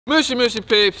Mushy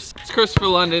peeps, it's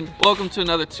Kristopher London. Welcome to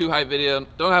another Too High video.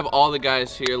 Don't have all the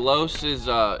guys here. Los is,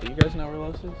 you guys know where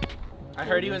Los is? I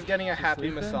heard he was getting a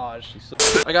happy massage.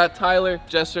 I got Tyler,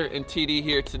 Jesser, and TD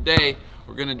here today.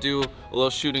 We're gonna do a little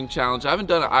shooting challenge. I haven't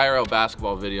done an IRL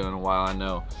basketball video in a while, I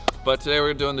know. But today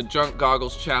we're doing the drunk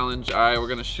goggles challenge. All right, we're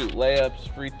gonna shoot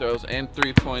layups, free throws, and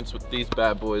 3-points with these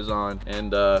bad boys on.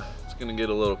 And it's gonna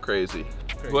get a little crazy.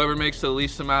 Whoever makes the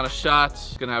least amount of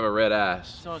shots is gonna have a red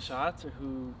ass. So shots or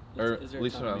who? Is there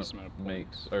least amount of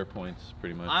makes or points,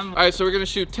 pretty much. All right, so we're gonna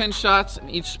shoot 10 shots in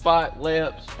each spot: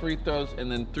 layups, free throws,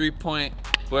 and then 3-point.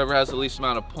 Whoever has the least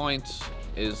amount of points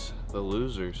is the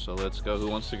loser. So let's go. Who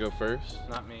wants to go first?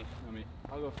 Not me. Not me.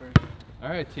 I'll go first. All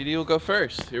right, TD will go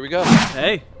first. Here we go.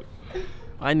 Hey,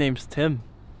 my name's Tim.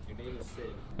 Your name is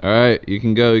Sid. All right, you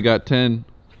can go. You got 10.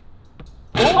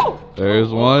 Oh! There's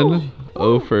one.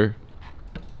 Over.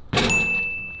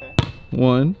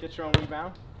 One. Get your own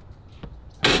rebound.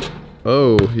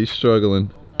 Oh, he's struggling.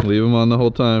 Leave him on the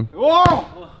whole time.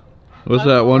 Whoa! What's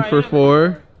that? 1 for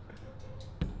 4.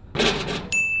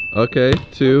 Okay,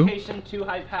 2. Location, Too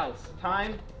Hype house.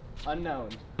 Time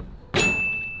unknown.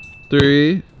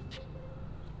 3.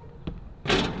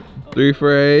 3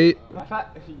 for 8.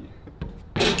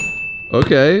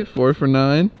 Okay, 4 for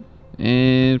 9.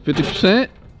 And 50%.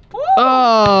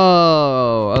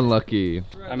 Oh, unlucky.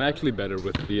 I'm actually better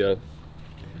with the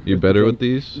You better with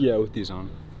these? Yeah, with these on.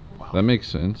 Wow. That makes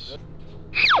sense.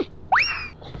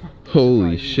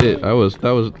 Holy shit! That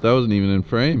wasn't even in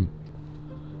frame.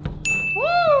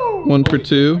 Woo! 1 for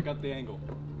 2. I got the angle.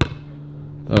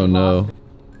 Oh no.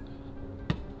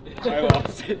 I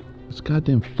lost it. This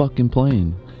goddamn fucking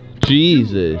plane.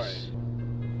 Jesus.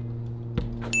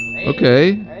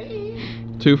 Okay. Hey.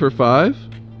 2 for 5.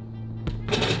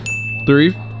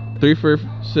 3 for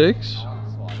 6.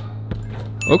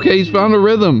 Okay, he's found a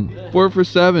rhythm. 4 for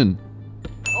 7.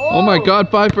 Oh my god,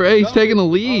 5 for 8. He's taking the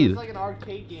lead. It's like an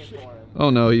arcade game for him. Oh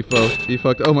no, he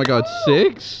fucked. Oh my god,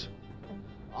 6?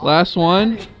 Last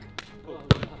one?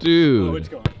 Dude. Oh, it's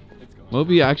gone. It's gone.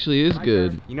 Mopi actually is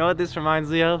good. You know what this reminds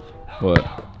me of? What?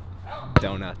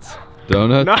 Donuts.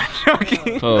 Donuts? Not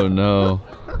joking. Oh no.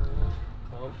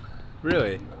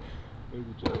 Really?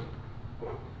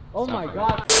 Oh my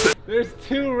god. There's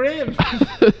 2 rims.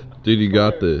 Dude, you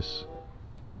got this.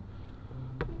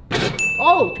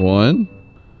 Oh! 1.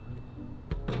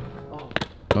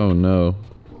 Oh no.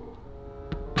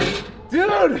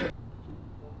 Dude!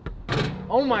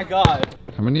 Oh my god.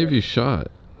 How many have you shot?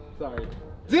 Sorry.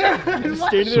 Dude!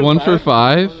 It's 1 for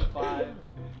 5. 5.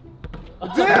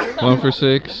 Dude! 1 for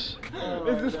 6.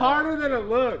 This is harder than it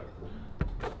looks.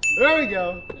 There we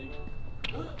go.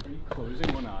 Are you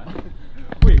closing one eye?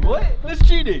 Wait, what? That's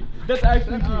cheating. That's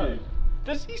actually cheating.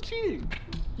 He's cheating.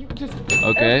 You just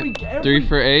Okay. 3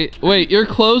 for 8. Wait, you're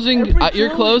closing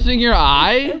your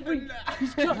eye?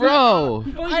 Bro.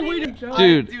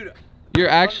 Dude, you're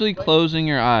actually closing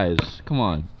your eyes. Come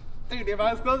on. Dude, if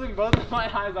I was closing both of my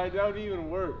eyes, I don't even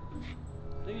work.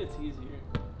 I think it's easier.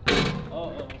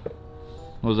 Oh.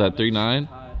 What was that, 3-9?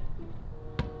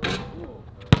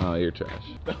 Oh, you're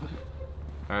trash.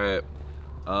 Alright.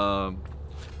 I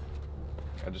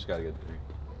just gotta get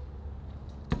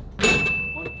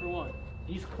 3. 1 for 1.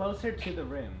 He's closer to the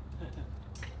rim.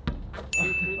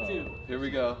 2 for 2. Here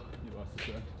we go. You lost the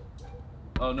track.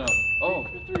 Oh no. Oh,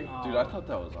 3 for 3. dude, I thought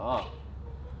that was off.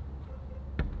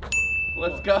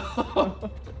 Let's go.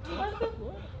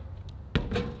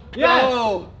 Yes!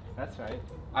 No! That's right.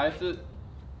 I have to.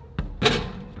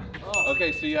 Oh.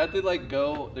 Okay, so you have to like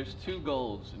go. There's 2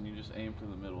 goals, and you just aim for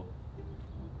the middle.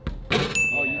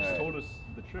 Oh, you just Alright. told us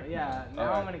the trick. Yeah, now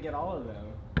Alright. I'm gonna get all of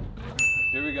them.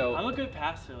 Here we go. I'm a good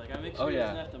passer. Like, I make sure Oh he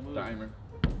doesn't yeah. have to move. Timer.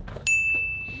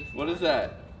 What is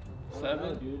that? I don't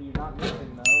know, 7? dude, you're not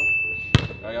missing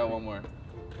though. I got 1 more.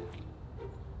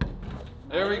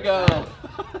 There we go.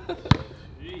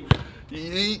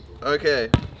 Yeet. Okay.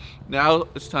 Now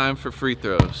it's time for free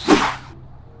throws.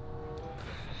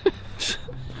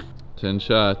 10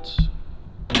 shots.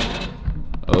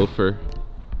 Over.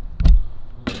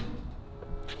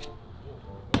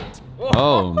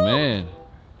 Oh man.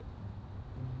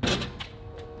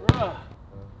 Bruh.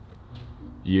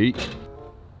 Yeet.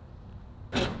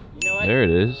 You know what? There it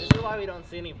is. This is why we don't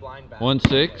see any blind basketball 1-6.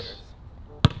 players.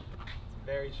 It's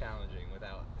very challenging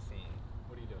without seeing.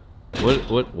 What are you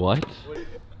doing? What?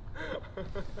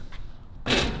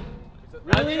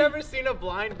 Have you ever seen a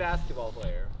blind basketball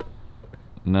player?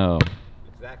 No.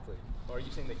 Exactly. Or are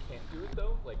you saying they can't do it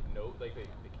though? Like no, like they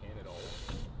can't at all.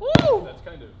 Woo! That's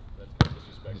kind of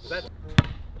disrespectful. That,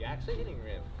 you're actually hitting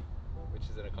rim, which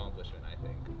is an accomplishment, I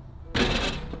think.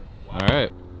 Wow. All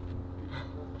right.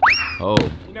 Oh.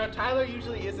 You know, Tyler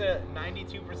usually is a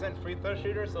 92% free throw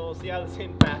shooter, so we'll see how this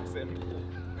impacts him.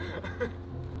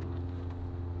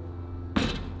 I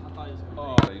thought he was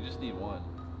gonna Oh, you just need one.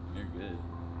 You're good.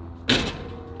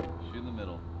 Shoot in the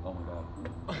middle. Oh my god.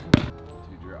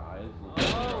 Dude, your eyes look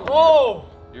like Oh!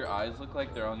 your eyes look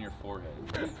like they're on your forehead.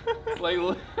 Like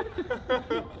look.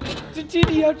 Did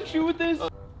TD have to shoot with this?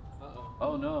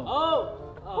 Oh no.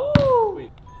 Oh! Oh!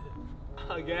 Wait.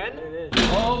 Again? There it is.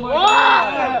 Oh my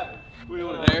god.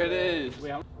 Wait, There it is.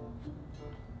 Wait, how...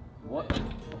 What?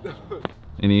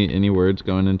 Any words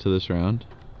going into this round?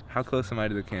 How close am I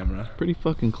to the camera? Pretty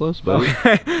fucking close, buddy.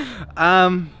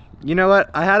 You know what?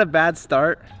 I had a bad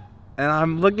start, and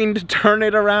I'm looking to turn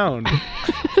it around.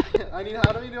 How many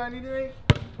do I need to make?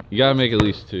 You gotta make at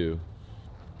least 2.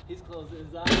 He's closing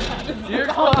his eyes. You're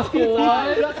close to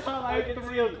what? I can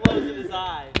see him closing his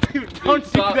eyes. Dude, don't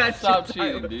do that Stop shit,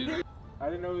 cheating, Tyler. dude. I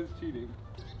didn't know it was cheating.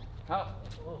 How?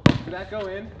 Did that go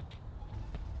in?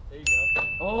 There you go.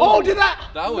 Oh, did that?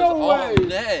 That was No all way.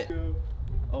 net.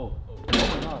 Oh. Oh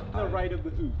my god. The right of the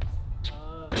hoop.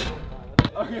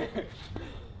 Okay.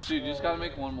 Dude, you just gotta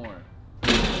make one more.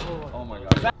 Oh my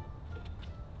god.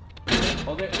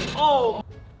 Okay. Oh!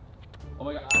 Oh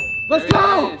my god. Let's There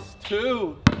go! it is.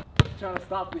 2. Trying to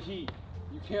stop the heat.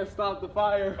 You can't stop the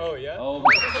fire. Oh, yeah? Oh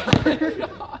my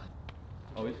god.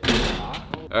 Oh, it's hot.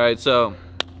 Alright, so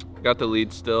got the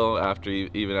lead still after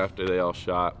even after they all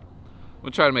shot. I'm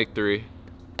gonna try to make 3.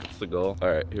 That's the goal.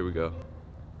 Alright, here we go.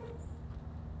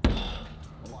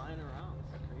 Flying around.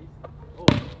 That's crazy. Oh,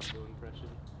 no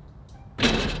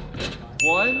impression.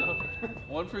 1?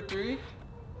 1 for 3?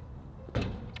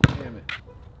 Damn it.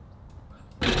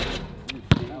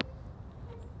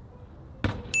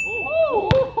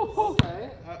 Oh! Okay.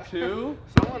 2?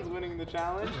 Someone's winning the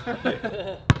challenge.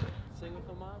 Sing with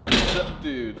him on.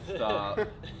 Dude, stop. That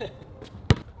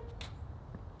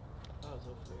was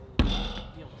so free.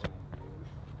 He almost-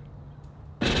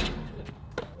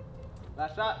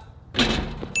 Last shot.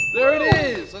 There it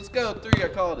is! Let's go. 3, I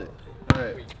called it.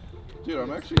 Alright. Dude,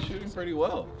 I'm actually shooting pretty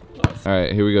well.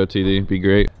 Alright, here we go, TD. Be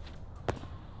great.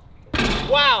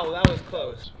 Wow, that was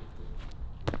close.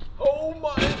 Oh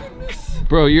my goodness.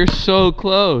 Bro, you're so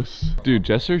close. Dude,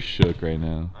 Jesser's shook right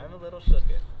now. I'm a little shook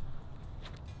it.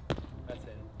 That's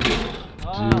it.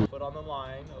 Dude. Foot on the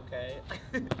line, okay.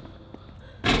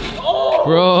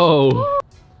 Bro!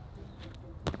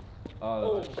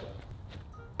 Oh.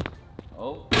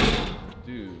 Oh.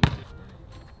 Dude.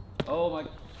 Oh my.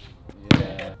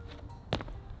 Yeah.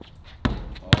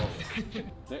 Oh.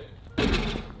 There.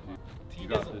 You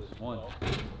got this. 1.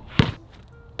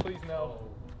 Please no.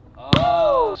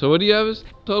 Oh. So what do you have as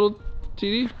total,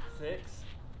 TD? 6.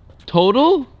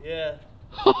 Total? Yeah.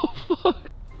 Oh fuck.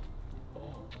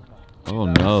 Oh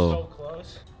That was no. so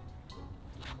close.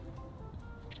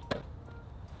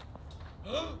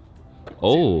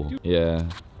 Oh, yeah.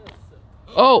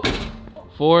 Oh!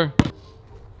 4.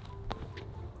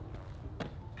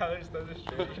 Tyler just does this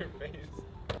straight in your face.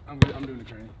 I'm doing the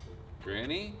granny.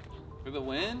 Granny? For the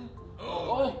win?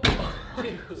 Oh!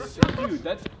 Dude,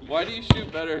 that's... Why do you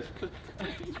shoot better?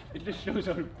 It just shows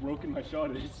how broken my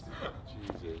shot is.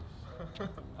 Jesus.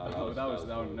 Oh, that was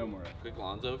no more. Quick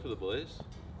Lonzo for the boys.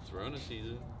 It's Rona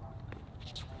season.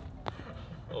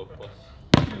 Oh, plus.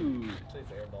 Dude.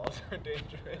 These air balls are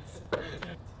dangerous.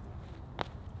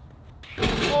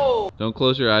 Don't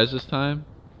close your eyes this time.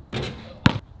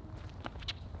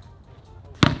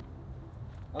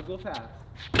 I'll go fast.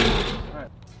 Alright.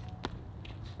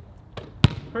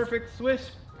 Perfect swish,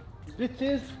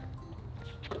 bitches.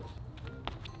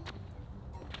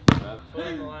 Foot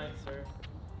on the line, sir.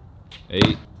 8.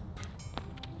 Well,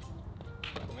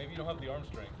 maybe you don't have the arm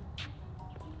strength.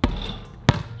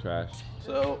 Trash.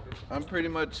 So, I'm pretty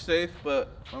much safe,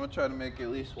 but I'm gonna try to make at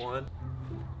least 1.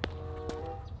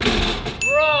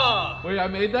 Bruh! Wait, I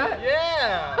made that?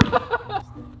 Yeah!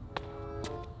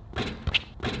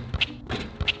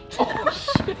 Oh,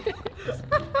 shit.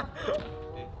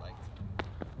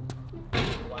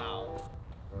 Wow.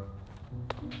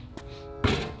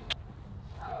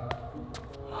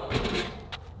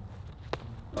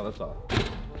 Oh, that's all.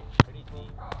 Pretty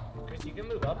deep. Chris, you can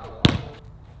move up a little.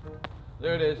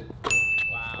 There it is.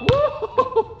 Wow.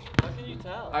 Woo! How can you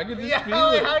tell? I can just Yeah, feel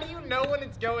like, it. how do you know when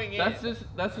it's going in? That's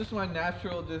just my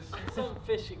natural just. Something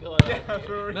fishy going on. Yeah,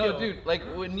 for real. No, dude, like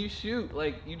when you shoot,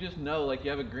 like you just know, like you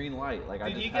have a green light. Like I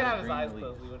Dude, just he had can a have his green eyes light.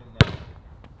 closed, we wouldn't know.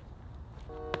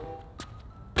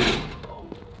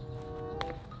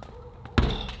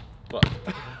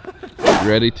 You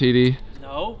ready, TD?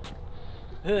 No.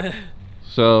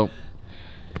 So,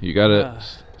 you gotta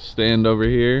stand over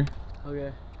here,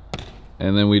 Okay.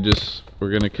 and then we're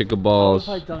gonna kick a ball. If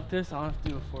I dunk this, I'll have to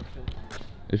do a forfeit.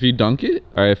 If you dunk it,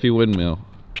 all right. If you windmill,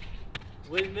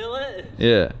 Windmill it?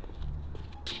 yeah.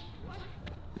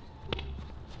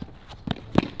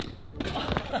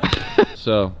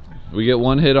 So we get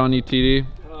one hit on you, TD.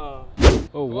 Oh.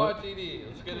 Oh, Come what? on, TD.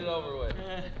 Let's get it over with.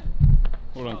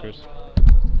 Hold on, Chris. Here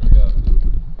we go.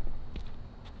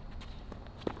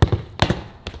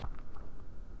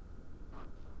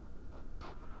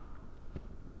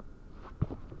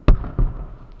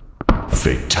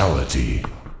 Fatality.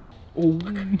 You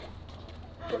made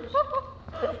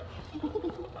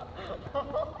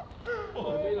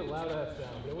a loud ass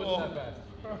sound, but it wasn't that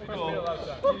fast. It just made a loud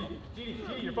sound.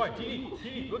 TD, you're fine.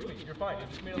 TD, look at me. You're fine. It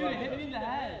just made a loud sound. Hit me in the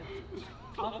head.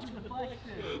 Off the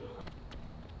deflection.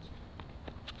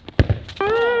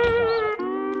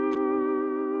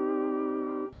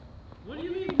 What do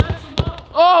you mean mess him up?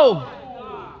 Oh!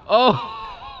 Oh!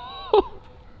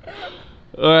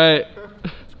 All right.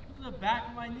 The back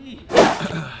of my knee.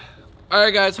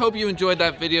 Alright guys, hope you enjoyed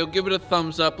that video. Give it a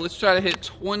thumbs up. Let's try to hit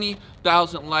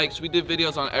 20,000 likes. We did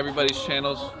videos on everybody's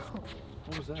channels.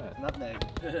 What was that? Nothing.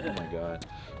 Oh my god.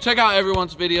 Check out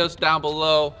everyone's videos down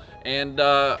below. And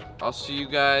I'll see you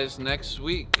guys next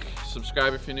week.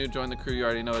 Subscribe if you're new. Join the crew. You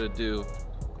already know what to do.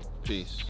 Peace.